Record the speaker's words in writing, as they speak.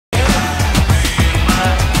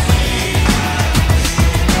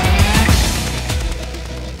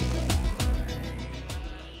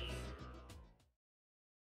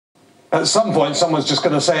At some point, someone's just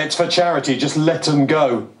going to say it's for charity, just let them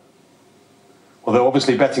go. Well, they're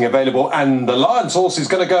obviously betting available, and the Lions horse is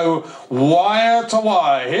going to go wire to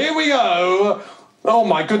wire. Here we go. Oh,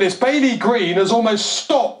 my goodness. Bailey Green has almost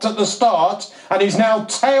stopped at the start, and he's now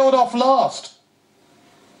tailed off last.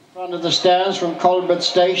 Front of the stands from Culbert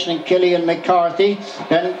Station and Killian McCarthy.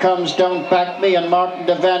 Then comes Don't Back Me and Martin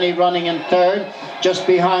Devaney running in third. Just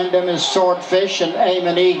behind them is Swordfish and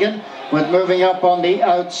Eamon Egan, with moving up on the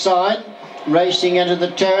outside. Racing into the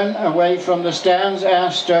turn away from the stands,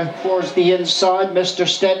 Astor towards the inside, Mr.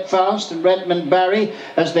 Steadfast and Redmond Barry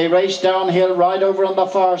as they race downhill right over on the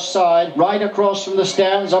far side, right across from the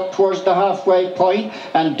stands up towards the halfway point,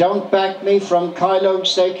 and Don't Back Me from Kylo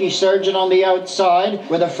Seki Surgeon on the outside,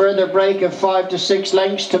 with a further break of 5 to 6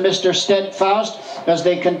 lengths to Mr. Steadfast as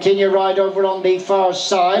they continue right over on the far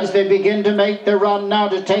side as they begin to make the run now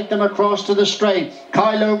to take them across to the straight.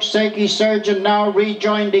 Kylo Seki Surgeon now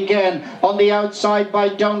rejoined again on the outside by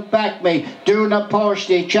Don't Back Me. Duna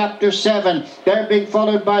Poshti, Chapter 7. They're being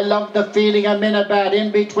followed by Love the Feeling and Minabad.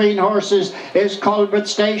 In between horses is Culbert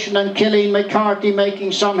Station and Killian McCarthy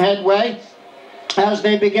making some headway as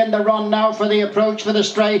they begin the run now for the approach for the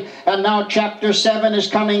straight, and now Chapter 7 is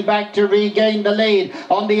coming back to regain the lead.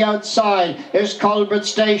 On the outside is Culbert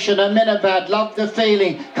Station and Minabad, Love the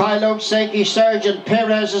Feeling, Kylo Seki Surgeon,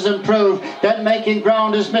 Perez has improved, then making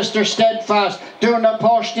ground is Mr. Steadfast. Duna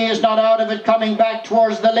Poshti is not out of it, coming back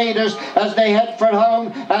towards the leaders as they head for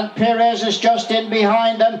home, and Perez is just in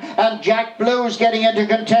behind them, and Jack Blue's getting into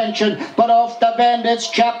contention, but off the bend it's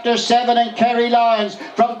Chapter 7 and Kerry Lyons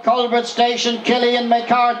from Culbert Station, Killian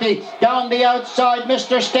McCarthy. Down the outside,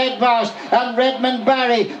 Mr. Steadfast and Redmond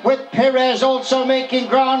Barry, with Perez also making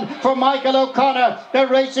ground for Michael O'Connor. They're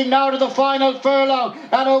racing now to the final furlong,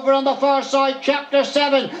 and over on the far side, Chapter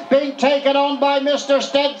 7 being taken on by Mr.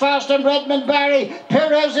 Steadfast and Redmond Barry.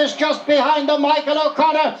 Perez is just behind them, Michael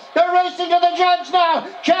O'Connor. They're racing to the judge now.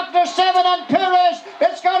 Chapter 7 and Perez.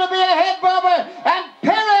 It's going to be a head bobber, and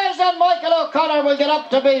Perez and Michael O'Connor will get up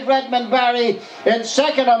to beat Redmond Barry. In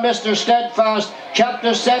second are Mr. Steadfast.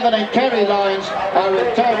 Chapter 7 and Kerry Lyons are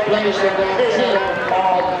in third place in the field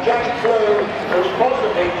of Jack Blue, who's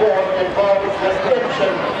possibly fourth in Barbara's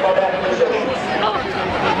description for that position.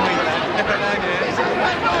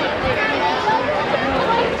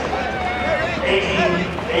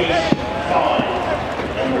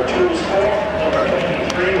 Number 2 is 4, number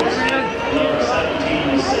 23 was 6, number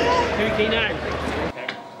 17 was 6.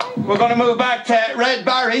 We're going to move back to Red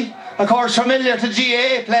Barry, of course familiar to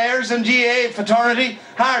GA players and GA fraternity.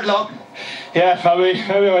 Hard luck. Yeah, probably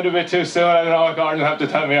went a bit too soon. I don't know, Gordon will have to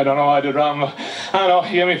tell me, I don't know what I did wrong, but I don't know,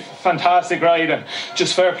 he gave me a fantastic ride, and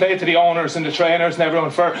just fair play to the owners and the trainers and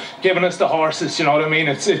everyone for giving us the horses, you know what I mean?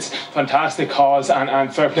 It's fantastic cause,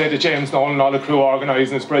 and fair play to James Nolan and all the crew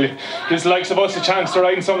organising, it's brilliant. Gives the likes of us a chance to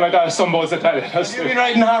ride in something like that, as some boys will tell you. Have you been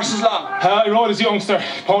riding horses long? I rode as a youngster,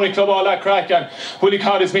 pony club, all that crack, and Willie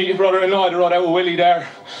Cod is my brother-in-law. I rode out with Willie there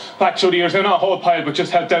back through the years, not a whole pile, but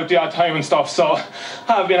just helped out the odd time and stuff, so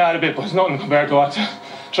I've been at a bit, but it's nothing compared to what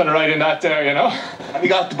trying to ride in that there, you know. Have you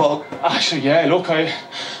got the bug? Actually, yeah, look, my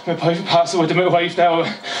wife passed it with my wife now.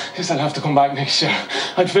 I guess I'll have to come back next year.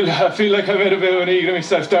 I feel like I made a bit of an eagle of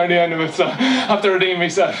myself down the end of it, so I have to redeem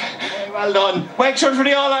myself. Okay, well done. Wexford for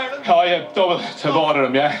the All-Ireland? Oh yeah, double to both of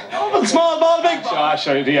them, yeah. Double, small ball, big ball? Ah,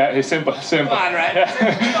 sure, yeah, it's simple. Come on, Red.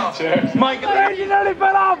 Yeah. Cheers. Michael. You nearly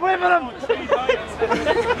fell off with him.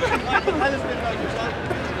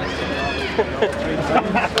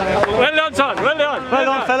 Well done, son. Well done. Well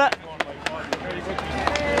done, fella.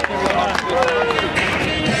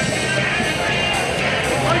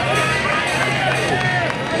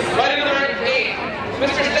 Riding number 8,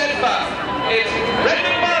 Mr. Steadfast, it's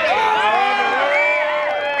Redmond Barry.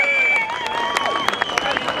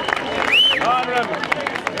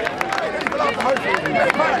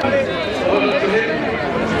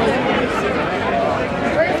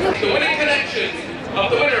 The winning connection of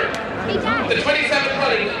the winner of the 27th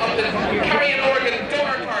running of the Carrion Oregon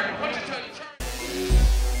Donor Park, Punchestown.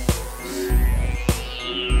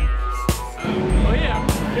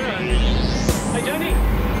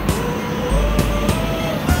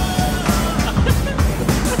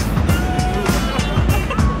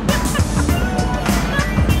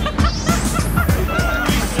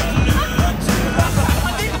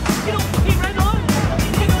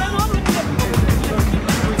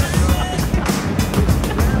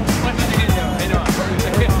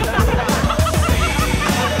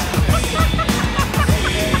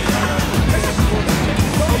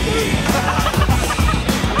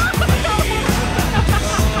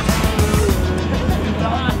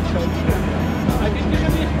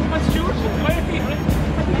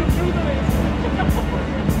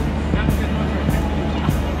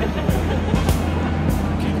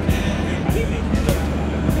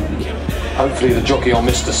 Hopefully the jockey on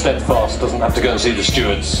Mr. Steadfast doesn't have to go and see the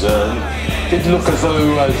stewards. Did look as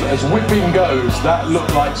though, as whipping goes, that looked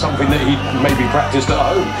like something that he maybe practiced at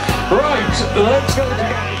home. Right, let's go to the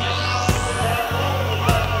game.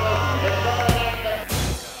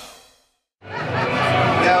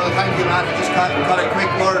 Yeah, well, thank you, Matt. I just got a quick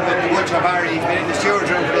word with Butcher Barry. He's been in the stewards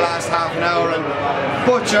room for the last half an hour. And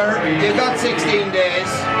Butcher, you've got 16 days.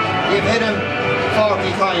 You've hit him 40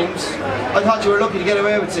 times. I thought you were lucky to get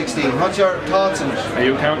away with 16. What's your thoughts on it? Are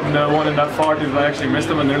you counting the one in that 40 that I actually missed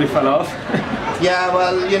him and nearly fell off? Yeah,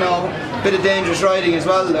 well, you know, a bit of dangerous riding as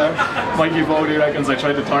well there. Mikey Fogi reckons I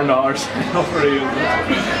tried to turn the horse over you.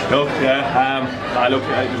 Look, yeah, look,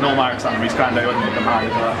 there's no marks on him. He's grand. I wouldn't make him hard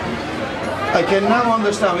as well. I can now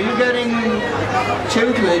understand. Were you getting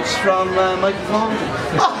tutelage from Mikey Fogi?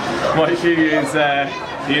 Mikey is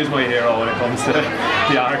he is my hero when it comes to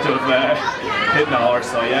the art of hitting a horse.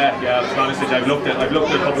 So yeah, to be honest with you, I've looked at a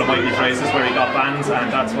couple of Mikey's races where he got bans,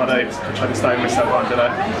 and that's what I tried to style myself on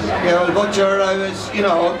today. Yeah, well, Butcher, I was, you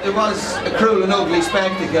know, it was a cruel and ugly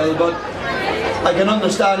spectacle, but I can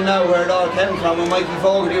understand now where it all came from when Mikey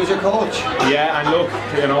Fogarty was your coach. Yeah, and look,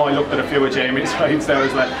 you know, I looked at a few of Jamie's rides there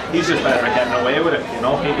as well. He's just better at getting away with it, you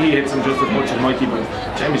know. He hits him just as much as Mikey, but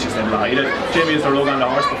Jamie's just able to hide it. Jamie has the rug on the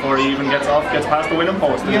horse before he even gets past the winning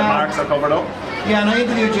post, and the marks are covered up. Yeah, and I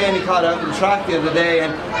interviewed Jamie Codd out on the track the other day,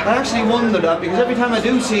 and I actually wondered that, because every time I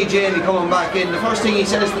do see Jamie coming back in, the first thing he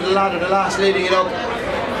says to the lad or the last leading it up,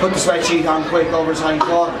 put the sweatsheet on quick over his hind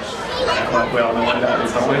quarters. Well, we all know what that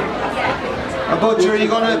is, don't we? And Butcher, are you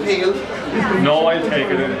going to appeal? No, I'll take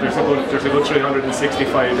it. There's a good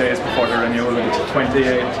 365 days before the renewal of the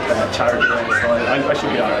 28 charity race, so I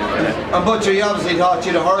should be alright with it. And Butcher, you obviously thought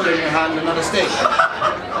you'd a hurl in your hand and not a stick.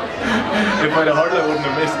 If I'd a hurl, I wouldn't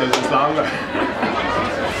have missed it. It's longer.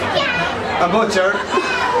 And Butcher,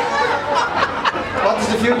 what does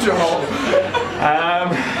the future hold?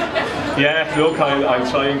 Yeah, look,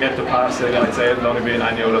 I'll try and get the pass. I'd say it'll only be an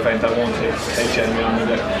annual event. I won't take Jamie on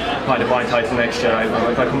the point title next year.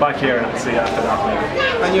 I'll come back here and I'll see after that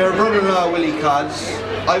maybe. And your brother-in-law Willie Codd's,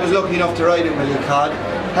 I was lucky enough to ride with Willie Codd.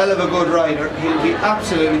 Hell of a good rider. He'll be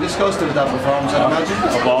absolutely disgusted with that performance, I imagine.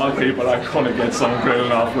 Of all people, I'm going to get some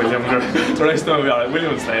grilling off William. The rest of them will be alright.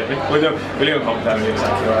 William will stay with me. William will come tell me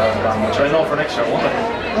exactly where I'm going. I'll try and know for next year, won't I?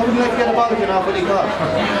 How would you like to get a bollocking off Willie Codd?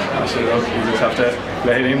 Actually, look, you just have to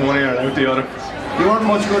lay it in one ear and out the other. You weren't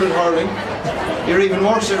much good at hurling. You're even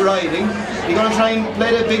worse at riding. You're going to try and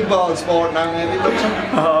play the big ball sport now, maybe?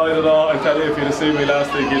 Oh, I don't know. I tell you, if you'd have seen me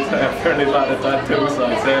last week, it's fairly bad at that too. So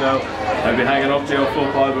I'd say now, I'd be hanging up to your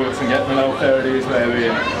football boots and getting an out pair of these maybe.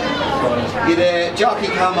 You'd a jockey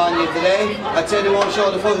cam on you today. I'd say they won't show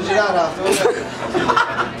the footage of that afterwards.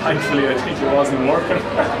 Thankfully, I think it wasn't working.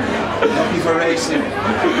 Lucky for racing.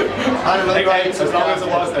 Animal rights. As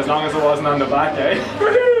long as it wasn't on the back, eh?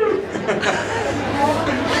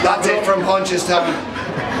 That's it from Punchestown.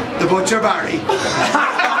 The Butcher Barry.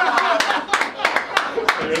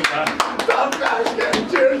 Cheers, man.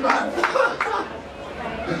 Cheers, man.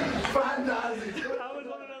 Fantastic.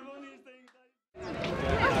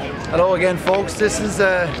 Hello again, folks. This is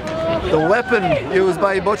the weapon used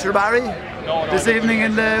by Butcher Barry this evening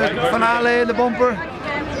in the finale, the bumper.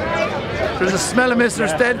 There's a smell of Mr.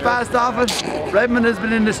 Steadfast off it. Redmond has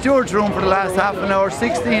been in the stewards room for the last half an hour,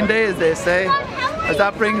 16 days they say, as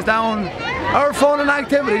that brings down our fun and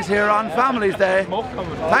activities here on Families Day.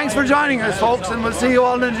 Thanks for joining us, folks, and we'll see you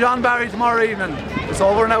all in John Barry tomorrow evening. It's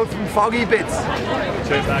over and out from Foggy Bits.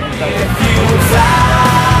 Cheers,